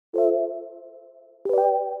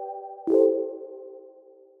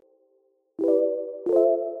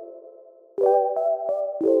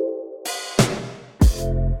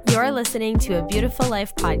You're listening to a Beautiful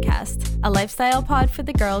Life podcast, a lifestyle pod for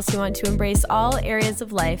the girls who want to embrace all areas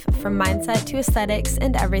of life, from mindset to aesthetics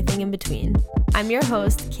and everything in between. I'm your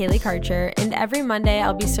host, Kaylee Karcher, and every Monday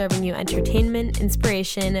I'll be serving you entertainment,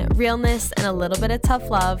 inspiration, realness, and a little bit of tough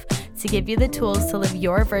love to give you the tools to live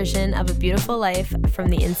your version of a beautiful life from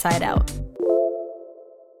the inside out.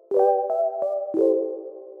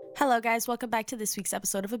 Hello guys, welcome back to this week's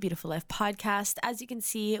episode of A Beautiful Life podcast. As you can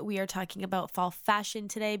see, we are talking about fall fashion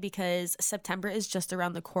today because September is just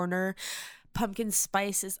around the corner. Pumpkin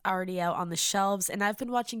spice is already out on the shelves, and I've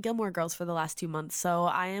been watching Gilmore Girls for the last 2 months, so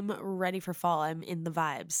I am ready for fall. I'm in the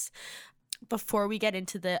vibes. Before we get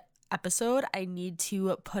into the episode, I need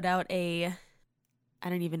to put out I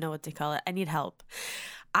don't even know what to call it. I need help.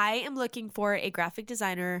 I am looking for a graphic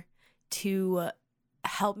designer to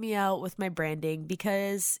help me out with my branding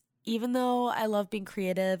because even though I love being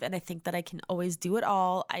creative and I think that I can always do it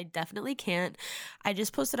all, I definitely can't. I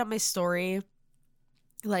just posted on my story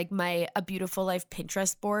like my A Beautiful Life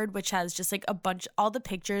Pinterest board, which has just like all the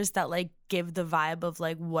pictures that like give the vibe of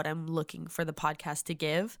like what I'm looking for the podcast to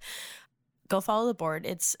give. Go follow the board.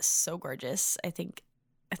 It's so gorgeous. I think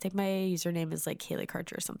my username is like Kaylee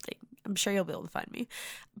Karcher or something. I'm sure you'll be able to find me.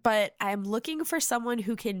 But I'm looking for someone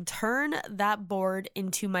who can turn that board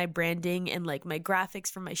into my branding and like my graphics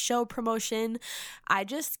for my show promotion. I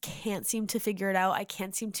just can't seem to figure it out. I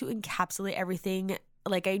can't seem to encapsulate everything.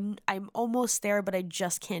 Like I'm almost there, but I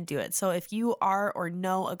just can't do it. So if you are or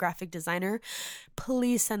know a graphic designer,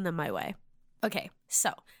 please send them my way. Okay,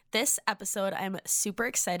 so this episode I'm super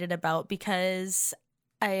excited about because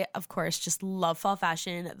I, of course, just love fall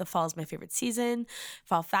fashion. The fall is my favorite season.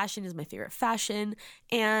 Fall fashion is my favorite fashion.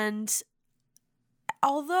 And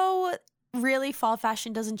although really fall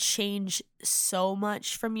fashion doesn't change so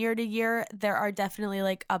much from year to year, there are definitely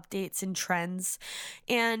like updates and trends.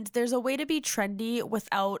 And there's a way to be trendy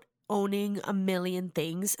without owning a million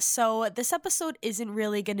things. So this episode isn't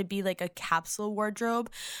really going to be like a capsule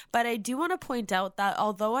wardrobe, but I do want to point out that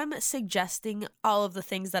although I'm suggesting all of the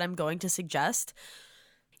things that I'm going to suggest,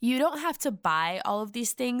 you don't have to buy all of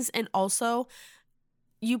these things, and also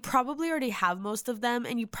you probably already have most of them,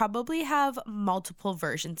 and you probably have multiple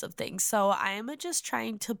versions of things. So I am just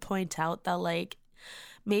trying to point out that like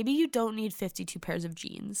maybe you don't need 52 pairs of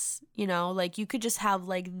jeans, you know, like you could just have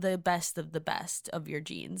like the best of your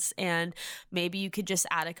jeans, and maybe you could just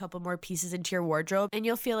add a couple more pieces into your wardrobe and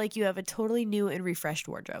you'll feel like you have a totally new and refreshed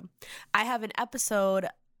wardrobe. I have an episode,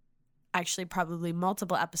 actually probably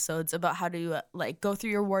multiple episodes, about how to like go through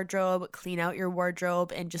your wardrobe, clean out your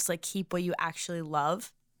wardrobe, and just like keep what you actually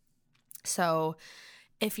love. So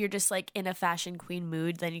if you're just like in a fashion queen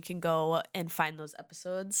mood, then you can go and find those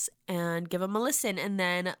episodes and give them a listen and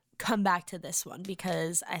then come back to this one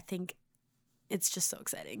because I think it's just so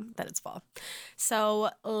exciting that it's fall. So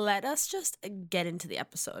let us just get into the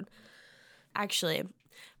episode. Actually,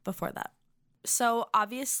 before that, so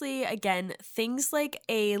obviously, again, things like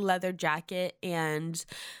a leather jacket and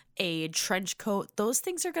a trench coat, those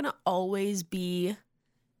things are going to always be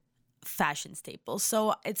fashion staples.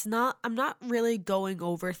 So I'm not really going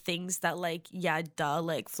over things that like, yeah, duh,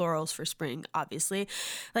 like florals for spring, obviously.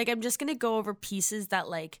 Like I'm just going to go over pieces that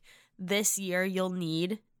like this year you'll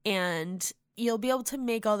need, and you'll be able to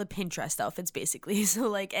make all the Pinterest outfits basically. So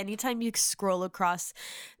like anytime you scroll across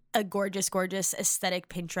a gorgeous aesthetic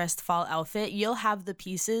Pinterest fall outfit, you'll have the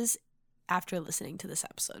pieces after listening to this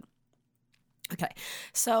episode. Okay,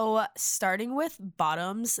 so starting with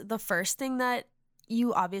bottoms, the first thing that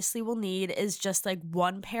you obviously will need is just like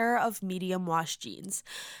one pair of medium wash jeans.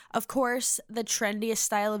 Of course, the trendiest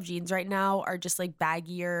style of jeans right now are just like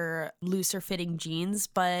baggier, looser fitting jeans,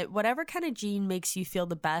 but whatever kind of jean makes you feel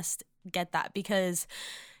the best, get that, because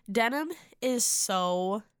denim is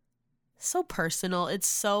so personal. It's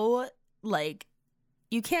so like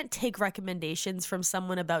you can't take recommendations from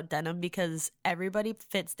someone about denim because everybody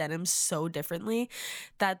fits denim so differently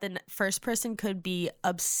that the first person could be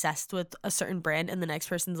obsessed with a certain brand and the next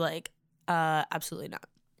person's like, absolutely not.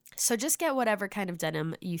 So just get whatever kind of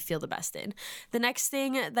denim you feel the best in. The next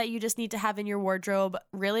thing that you just need to have in your wardrobe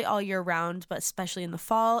really all year round, but especially in the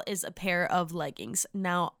fall, is a pair of leggings.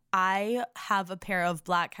 Now, I have a pair of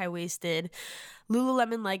black high-waisted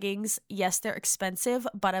Lululemon leggings. Yes, they're expensive,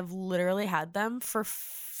 but I've literally had them for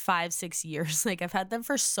 5-6 years. Like I've had them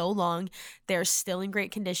for so long. They're still in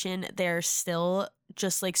great condition. They're still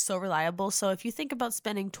just like so reliable. So if you think about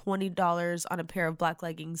spending $20 on a pair of black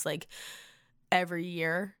leggings like every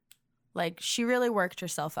year, like she really worked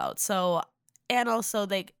herself out. So, and also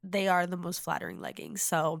they are the most flattering leggings.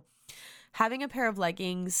 So having a pair of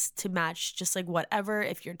leggings to match just like whatever,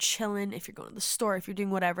 if you're chilling, if you're going to the store, if you're doing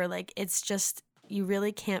whatever, like it's just, you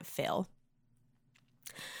really can't fail.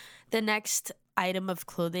 The next item of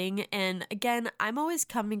clothing, and again, I'm always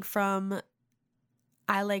coming from,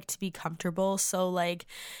 I like to be comfortable. So like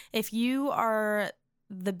if you are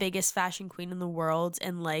the biggest fashion queen in the world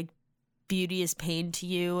and like beauty is pain to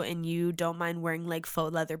you and you don't mind wearing like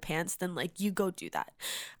faux leather pants, then like you go do that.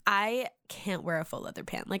 I can't wear a faux leather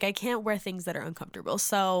pant. Like I can't wear things that are uncomfortable.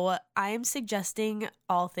 So I am suggesting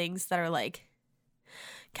all things that are like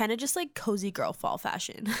kind of just like cozy girl fall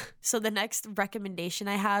fashion. So the next recommendation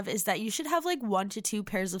I have is that you should have like 1 to 2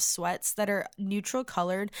 pairs of sweats that are neutral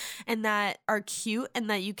colored and that are cute and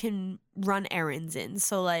that you can run errands in.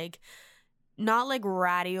 So like not like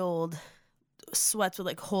ratty old sweats with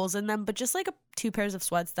like holes in them, but just like 2 pairs of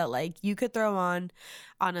sweats that like you could throw on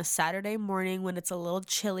a Saturday morning when it's a little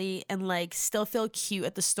chilly and like still feel cute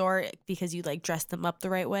at the store because you like dressed them up the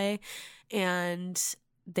right way, and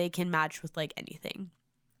they can match with like anything.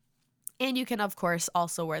 And you can, of course,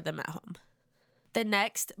 also wear them at home. The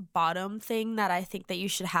next bottom thing that I think that you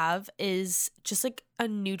should have is just like a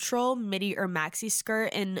neutral midi or maxi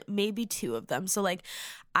skirt, and maybe 2 of them. So like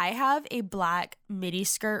I have a black midi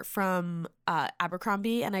skirt from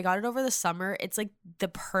Abercrombie, and I got it over the summer. It's like the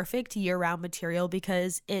perfect year-round material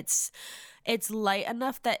because it's light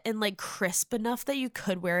enough that and like crisp enough that you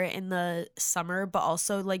could wear it in the summer, but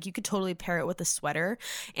also like you could totally pair it with a sweater.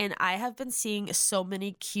 And I have been seeing so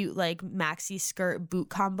many cute like maxi skirt boot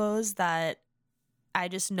combos that I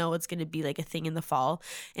just know it's going to be like a thing in the fall.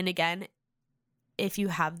 And again, if you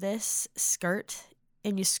have this skirt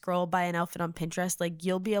and you scroll by an outfit on Pinterest, like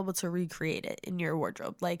you'll be able to recreate it in your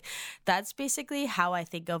wardrobe. Like that's basically how I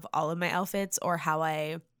think of all of my outfits, or how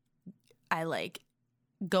I like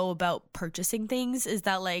go about purchasing things, is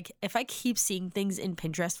that like if I keep seeing things in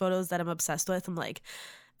Pinterest photos that I'm obsessed with, I'm like,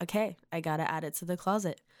 okay, I got to add it to the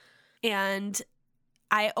closet. And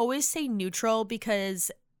I always say neutral because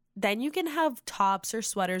then you can have tops or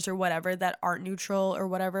sweaters or whatever that aren't neutral or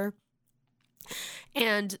whatever.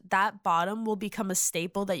 And that bottom will become a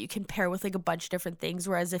staple that you can pair with like a bunch of different things.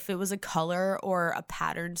 Whereas if it was a color or a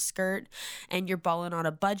patterned skirt and you're balling on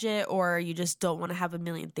a budget, or you just don't want to have a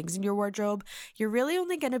million things in your wardrobe, you're really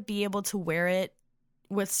only going to be able to wear it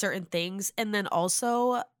with certain things. And then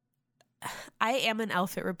also, I am an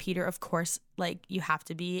outfit repeater, of course, like you have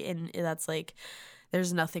to be. And that's like,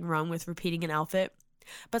 there's nothing wrong with repeating an outfit.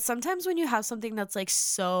 But sometimes when you have something that's like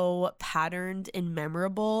so patterned and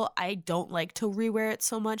memorable, I don't like to rewear it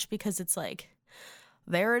so much because it's like,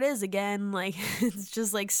 there it is again. Like it's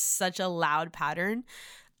just like such a loud pattern.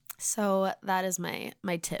 So that is my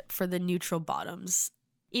tip for the neutral bottoms.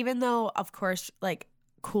 Even though, of course, like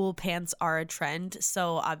cool pants are a trend.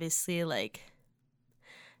 So obviously like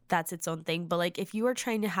that's its own thing. But like if you are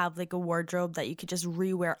trying to have like a wardrobe that you could just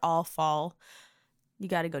rewear all fall, you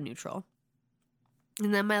got to go neutral.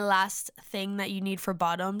 And then my last thing that you need for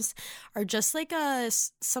bottoms are just like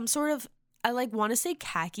some sort of, I like want to say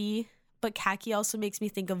khaki, but khaki also makes me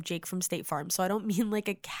think of Jake from State Farm. So I don't mean like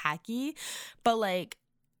a khaki, but like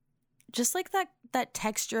just like that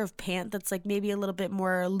texture of pant that's like maybe a little bit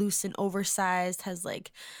more loose and oversized, has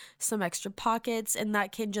like some extra pockets, and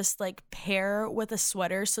that can just like pair with a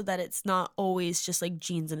sweater so that it's not always just like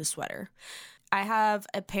jeans and a sweater. I have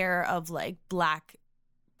a pair of like black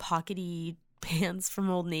pockety pants from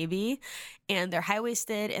Old Navy, and they're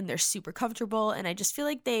high-waisted and they're super comfortable, and I just feel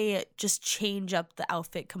like they just change up the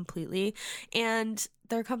outfit completely, and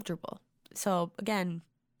they're comfortable. So again,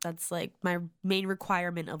 that's like my main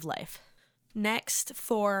requirement of life. Next,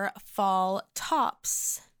 for fall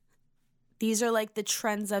tops. These are like the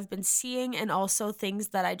trends I've been seeing, and also things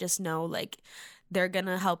that I just know like they're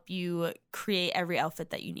gonna help you create every outfit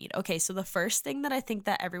that you need. Okay, so the first thing that I think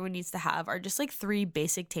that everyone needs to have are just like 3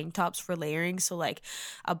 basic tank tops for layering. So like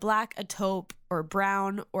a black, a taupe, or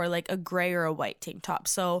brown, or like a gray or a white tank top.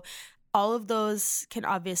 So all of those can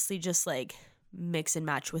obviously just like mix and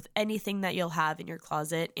match with anything that you'll have in your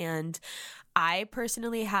closet. And I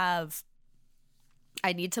personally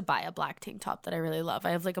I need to buy a black tank top that I really love.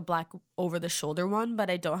 I have like a black over the shoulder one, but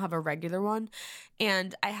I don't have a regular one.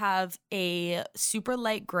 And I have a super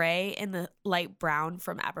light gray and the light brown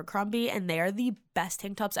from Abercrombie, and they are the best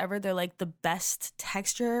tank tops ever. They're like the best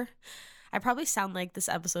texture. I probably sound like this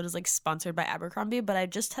episode is like sponsored by Abercrombie, but I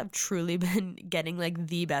just have truly been getting like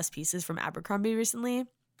the best pieces from Abercrombie recently.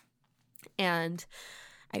 And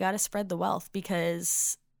I got to spread the wealth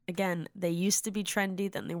because again, they used to be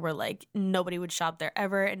trendy, then they were like nobody would shop there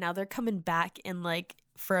ever, and now they're coming back and like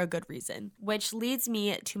for a good reason. Which leads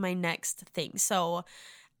me to my next thing. So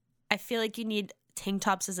I feel like you need tank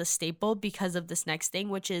tops as a staple because of this next thing,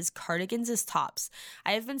 which is cardigans as tops.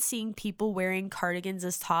 I have been seeing people wearing cardigans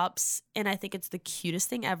as tops, and I think it's the cutest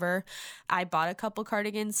thing ever. I bought a couple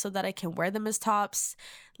cardigans so that I can wear them as tops.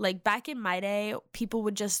 Like back in my day, people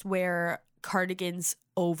would just wear cardigans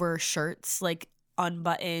over shirts, like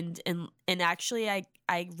unbuttoned, and actually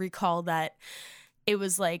I recall that it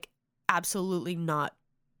was like absolutely not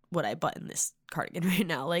what I button this cardigan right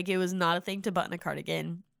now. Like it was not a thing to button a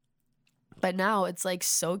cardigan. But now it's like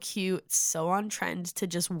so cute, so on trend to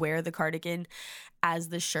just wear the cardigan as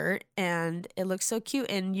the shirt, and it looks so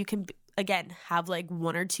cute. And you can, again, have like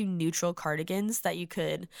one or two neutral cardigans that you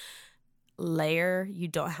could layer. You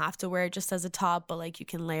don't have to wear it just as a top, but like you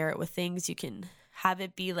can layer it with things. You can have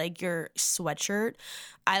it be like your sweatshirt.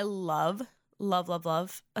 I love a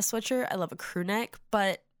sweatshirt. I love a crew neck,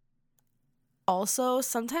 but also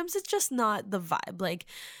sometimes it's just not the vibe. Like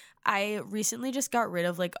I recently just got rid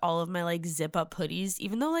of like all of my like zip up hoodies,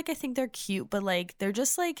 even though like I think they're cute, but like they're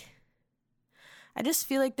just like, I just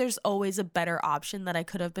feel like there's always a better option that I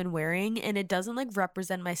could have been wearing, and it doesn't like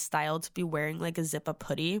represent my style to be wearing like a zip up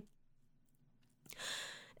hoodie,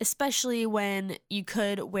 especially when you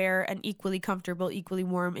could wear an equally comfortable, equally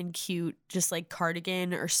warm and cute just like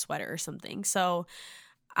cardigan or sweater or something. So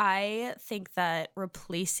I think that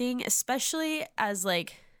replacing, especially as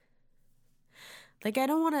like I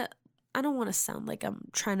don't want to sound like I'm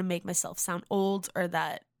trying to make myself sound old or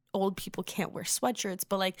that old people can't wear sweatshirts,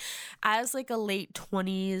 but like as like a late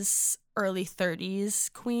 20s, early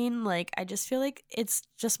 30s queen, like I just feel like it's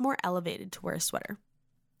just more elevated to wear a sweater.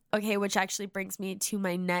 Okay, which actually brings me to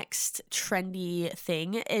my next trendy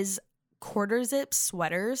thing is quarter zip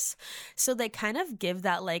sweaters. So they kind of give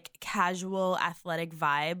that like casual athletic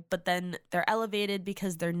vibe, but then they're elevated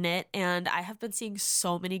because they're knit, and I have been seeing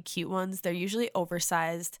so many cute ones. They're usually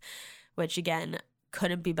oversized, which again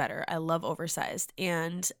couldn't be better. I love oversized,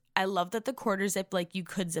 and I love that the quarter zip, like you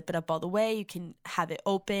could zip it up all the way. You can have it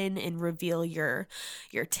open and reveal your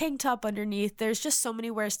tank top underneath. There's just so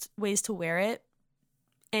many ways to wear it.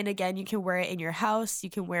 And again, you can wear it in your house, you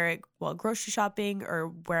can wear it while grocery shopping or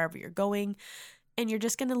wherever you're going, and you're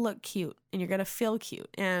just going to look cute and you're going to feel cute.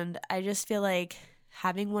 And I just feel like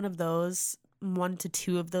having one of those, 1 to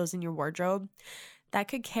 2 of those in your wardrobe, that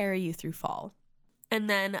could carry you through fall. And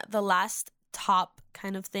then the last top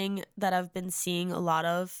kind of thing that I've been seeing a lot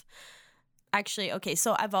of, actually, okay,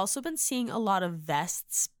 so I've also been seeing a lot of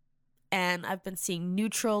vests. And I've been seeing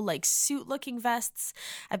neutral, like suit looking vests.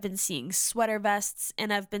 I've been seeing sweater vests.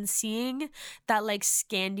 And I've been seeing that like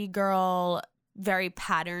Scandi girl, very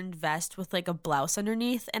patterned vest with like a blouse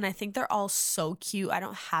underneath. And I think they're all so cute. I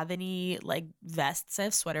don't have any like vests. I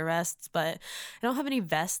have sweater vests, but I don't have any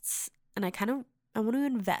vests. And I want to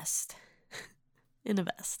invest in a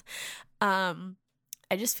vest. I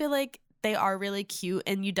just feel like they are really cute,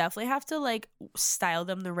 and you definitely have to like style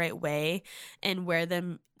them the right way and wear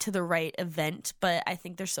them to the right event, but I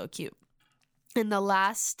think they're so cute. And the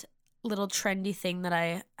last little trendy thing that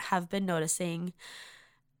I have been noticing,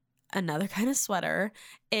 another kind of sweater,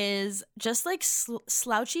 is just like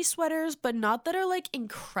slouchy sweaters, but not that are like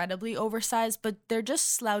incredibly oversized, but they're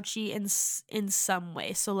just slouchy in some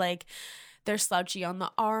way. So like they're slouchy on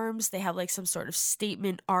the arms, they have like some sort of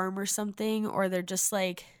statement arm or something, or they're just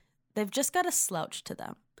like, they've just got a slouch to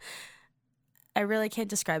them. I really can't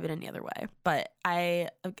describe it any other way, but I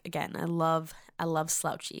love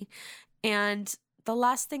slouchy. And the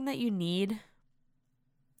last thing that you need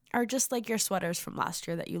are just like your sweaters from last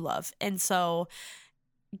year that you love. And so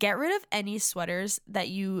get rid of any sweaters that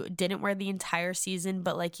you didn't wear the entire season,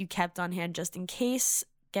 but like you kept on hand just in case.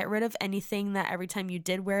 Get rid of anything that every time you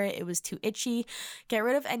did wear it, it was too itchy. Get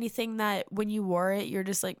rid of anything that when you wore it, you're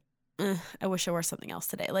just like, I wish I wore something else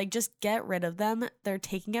today. Like, just get rid of them. They're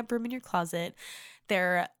taking up room in your closet.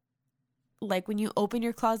 They're like, when you open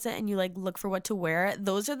your closet and you like look for what to wear,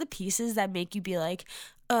 those are the pieces that make you be like,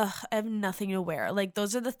 ugh, I have nothing to wear. Like,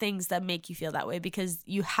 those are the things that make you feel that way because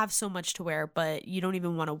you have so much to wear, but you don't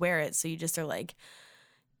even want to wear it. So you just are like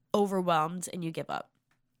overwhelmed and you give up.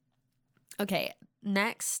 Okay,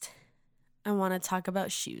 next, I want to talk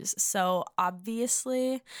about shoes. So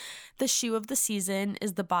obviously the shoe of the season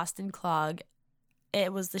is the Boston Clog.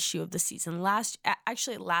 It was the shoe of the season last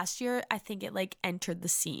year. I think it like entered the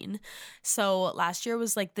scene. So last year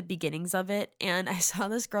was like the beginnings of it. And I saw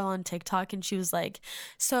this girl on TikTok and she was like,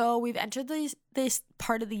 so we've entered this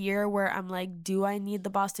part of the year where I'm like, do I need the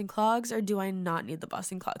Boston Clogs or do I not need the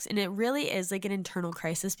Boston Clogs? And it really is like an internal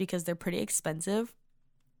crisis because they're pretty expensive.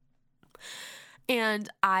 And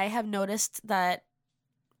I have noticed that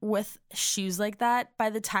with shoes like that, by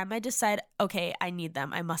the time I decide, okay, I need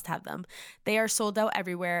them, I must have them, they are sold out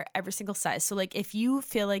everywhere, every single size. So like if you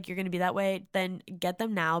feel like you're going to be that way, then get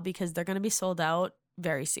them now because they're going to be sold out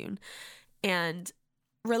very soon. And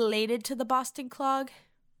related to the Boston clog,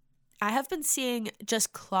 I have been seeing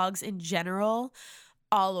just clogs in general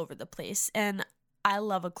all over the place. And I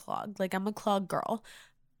love a clog. Like I'm a clog girl.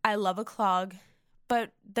 I love a clog.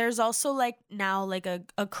 But there's also like now like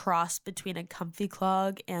a cross between a comfy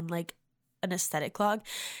clog and like an aesthetic clog.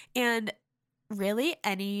 And really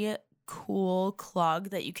any cool clog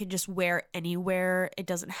that you can just wear anywhere. It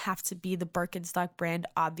doesn't have to be the Birkenstock brand.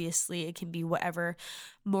 Obviously, it can be whatever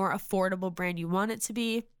more affordable brand you want it to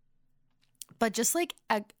be. But just like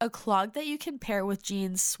a clog that you can pair with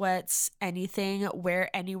jeans, sweats, anything, wear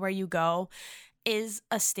anywhere you go is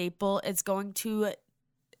a staple. It's going to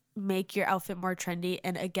make your outfit more trendy.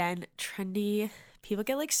 And again, trendy, people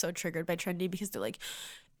get like so triggered by trendy because they're like,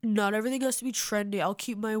 not everything has to be trendy. I'll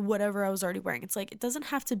keep my whatever I was already wearing. It's like, it doesn't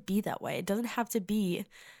have to be that way. It doesn't have to be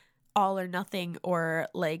all or nothing or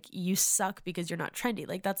like you suck because you're not trendy.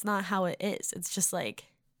 Like that's not how it is. It's just like,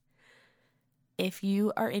 if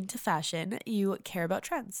you are into fashion, you care about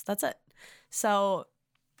trends. That's it. So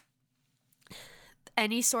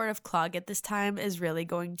any sort of clog at this time is really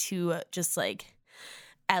going to just like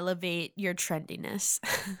elevate your trendiness.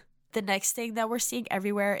 The next thing that we're seeing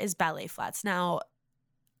everywhere is ballet flats. Now,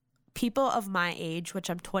 people of my age, which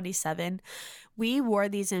I'm 27, we wore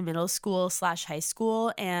these in middle school / high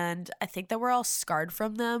school, and I think that we're all scarred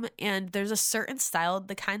from them. And there's a certain style,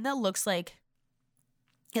 the kind that looks like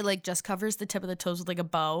it like just covers the tip of the toes with like a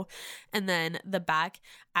bow, and then the back.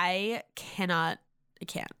 I can't. I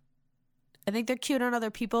think they're cute on other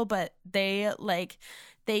people, but they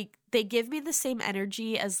give me the same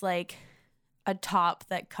energy as like a top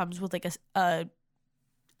that comes with like a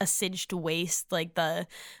cinched waist, like a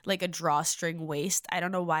drawstring waist. I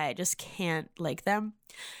don't know why, I just can't like them.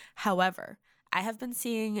 However, I have been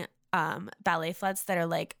seeing ballet flats that are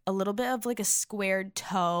like a little bit of like a squared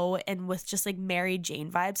toe and with just like Mary Jane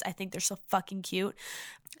vibes. I think they're so fucking cute.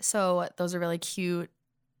 So those are really cute.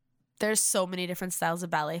 There's so many different styles of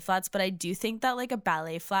ballet flats, but I do think that like a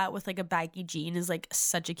ballet flat with like a baggy jean is like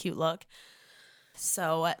such a cute look.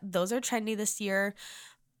 So those are trendy this year.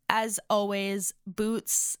 As always,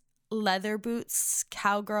 boots, leather boots,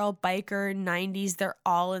 cowgirl, biker, 90s, they're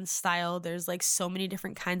all in style. There's like so many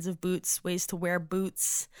different kinds of boots, ways to wear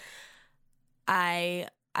boots. I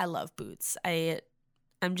love boots.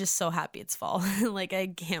 I'm just so happy it's fall. Like I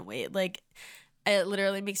can't wait. Like it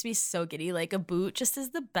literally makes me so giddy. Like a boot just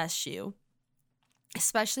is the best shoe,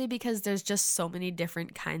 especially because there's just so many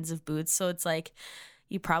different kinds of boots. So it's like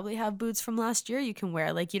you probably have boots from last year you can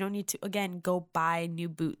wear. Like you don't need to, again, go buy new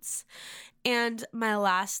boots. And my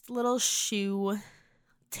last little shoe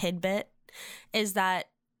tidbit is that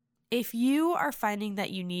if you are finding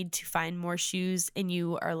that you need to find more shoes and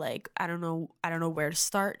you are like, I don't know where to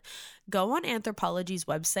start, go on Anthropologie's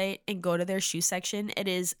website and go to their shoe section. It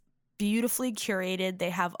is beautifully curated. They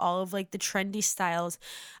have all of like the trendy styles.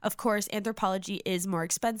 Of course, Anthropologie is more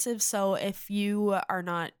expensive. So if you are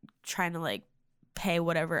not trying to like pay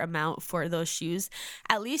whatever amount for those shoes,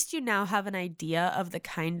 at least you now have an idea of the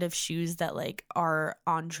kind of shoes that like are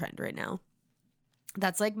on trend right now.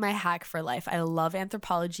 That's like my hack for life. I love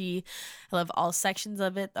Anthropologie. I love all sections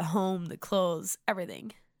of it, the home, the clothes,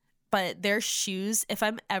 everything. But their shoes, if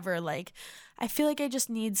I'm ever like, I feel like I just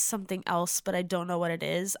need something else, but I don't know what it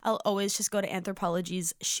is, I'll always just go to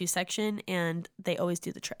Anthropologie's shoe section and they always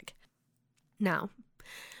do the trick. Now,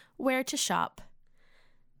 where to shop?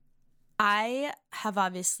 I have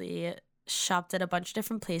obviously shopped at a bunch of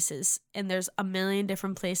different places, and there's a million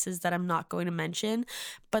different places that I'm not going to mention,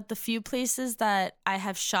 but the few places that I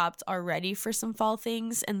have shopped already for some fall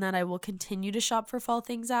things and that I will continue to shop for fall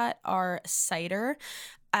things at are Cider.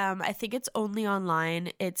 I think it's only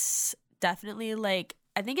online. It's definitely like,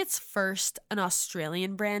 I think it's first an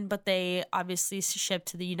Australian brand, but they obviously ship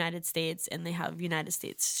to the United States and they have United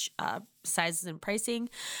States sizes and pricing.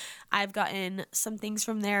 I've gotten some things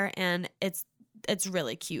from there and it's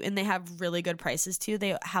really cute and they have really good prices too.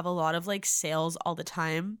 They have a lot of like sales all the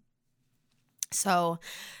time. So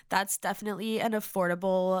that's definitely an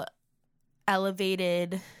affordable,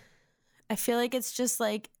 elevated, I feel like it's just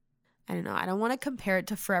like, I don't know. I don't want to compare it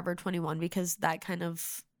to Forever 21 because that kind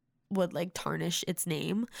of would like tarnish its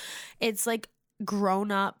name. It's like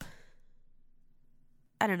grown up.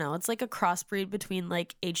 I don't know. It's like a crossbreed between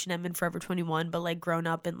like H&M and Forever 21, but like grown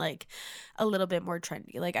up and like a little bit more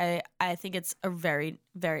trendy. Like I think it's a very,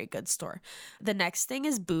 very good store. The next thing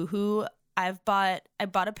is Boohoo. I bought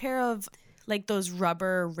a pair of like those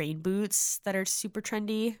rubber rain boots that are super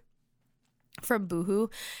trendy from Boohoo.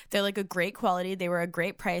 They're like a great quality. They were a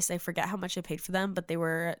great price. I forget how much I paid for them, but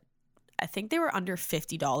I think they were under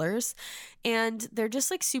 $50, and they're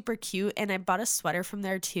just like super cute. And I bought a sweater from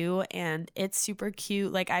there too, and it's super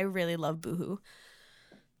cute. Like, I really love Boohoo.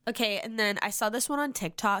 Okay, and then I saw this one on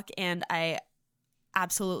TikTok and I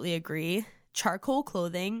absolutely agree. Charcoal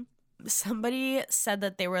clothing. Somebody said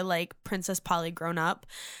that they were like Princess Polly grown up,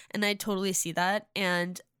 and I totally see that.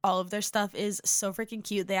 And all of their stuff is so freaking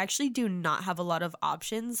cute. They actually do not have a lot of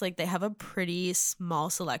options. Like, they have a pretty small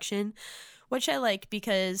selection, which I like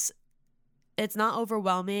because it's not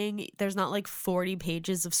overwhelming. There's not like 40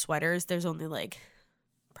 pages of sweaters. There's only like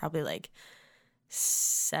probably like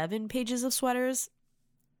 7 pages of sweaters.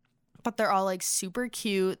 But they're all like super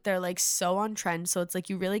cute. They're like so on trend. So it's like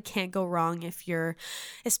you really can't go wrong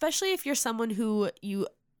especially if you're someone who you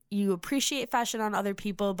appreciate fashion on other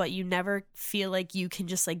people, but you never feel like you can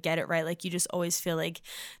just like get it right. Like, you just always feel like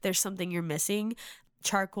there's something you're missing.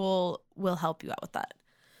 Charcoal will help you out with that.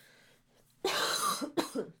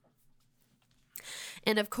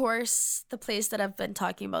 And of course, the place that I've been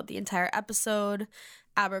talking about the entire episode,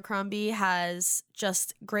 Abercrombie, has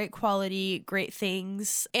just great quality, great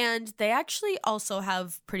things. And they actually also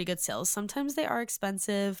have pretty good sales. Sometimes they are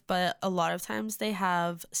expensive, but a lot of times they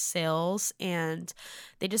have sales, and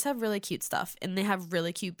they just have really cute stuff, and they have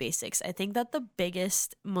really cute basics. I think that the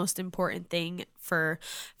biggest, most important thing for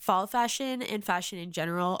fall fashion and fashion in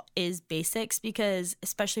general is basics, because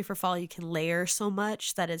especially for fall, you can layer so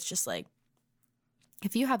much that it's just like,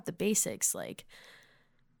 if you have the basics, like,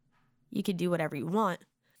 you can do whatever you want.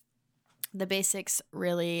 The basics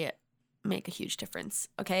really make a huge difference.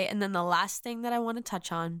 Okay. And then the last thing that I want to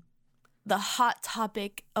touch on, the hot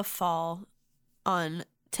topic of fall on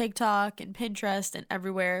TikTok and Pinterest and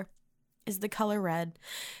everywhere, is the color red.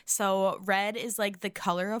 So red is like the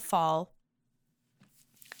color of fall.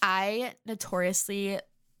 I notoriously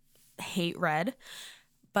hate red,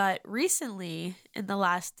 but recently, in the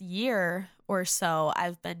last year or so,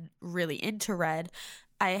 I've been really into red.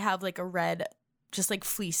 I have like a red, just like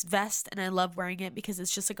fleece vest, and I love wearing it because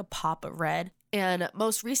it's just like a pop of red. And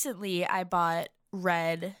most recently, I bought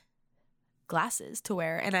red glasses to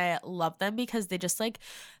wear, and I love them because they're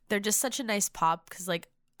just such a nice pop, because like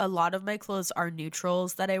a lot of my clothes are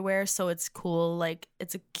neutrals that I wear, so it's cool. Like,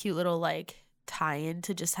 it's a cute little like tie-in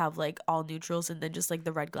to just have like all neutrals and then just like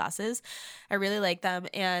the red glasses. I really like them.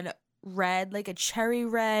 And red, like a cherry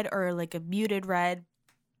red or like a muted red,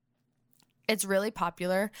 it's really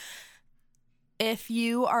popular. If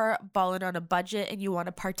you are balling on a budget and you want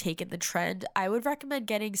to partake in the trend, I would recommend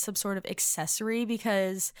getting some sort of accessory,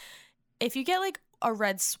 because if you get like a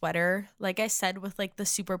red sweater, like I said with like the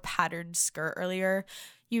super patterned skirt earlier,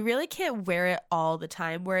 you really can't wear it all the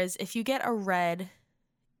time. Whereas if you get a red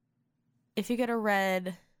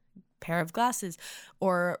pair of glasses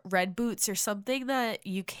or red boots or something that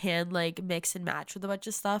you can like mix and match with a bunch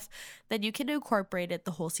of stuff, then you can incorporate it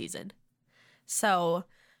the whole season. So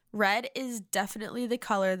red is definitely the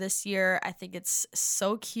color this year. I think it's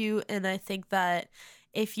so cute, and I think that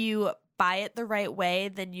if you buy it the right way,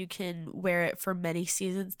 then you can wear it for many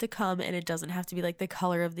seasons to come, and it doesn't have to be like the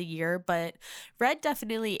color of the year. But red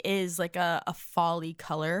definitely is like a fall-y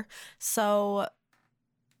color. So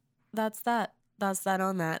that's that. That's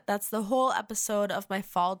the whole episode of my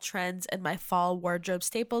fall trends and my fall wardrobe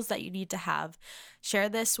staples that you need to have. Share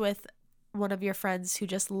this with one of your friends who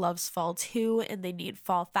just loves fall too, and they need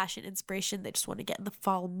fall fashion inspiration. They just want to get in the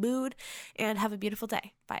fall mood, and have a beautiful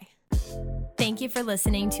day. Bye. Thank you for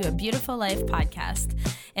listening to A Beautiful Life podcast.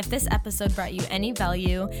 If this episode brought you any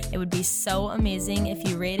value, it would be so amazing if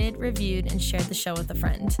you rated, reviewed, and shared the show with a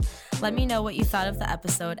friend. Let me know what you thought of the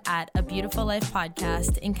episode at A Beautiful Life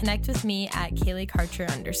podcast, and connect with me at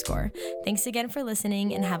KayleighKarcher_. Thanks again for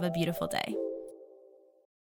listening, and have a beautiful day.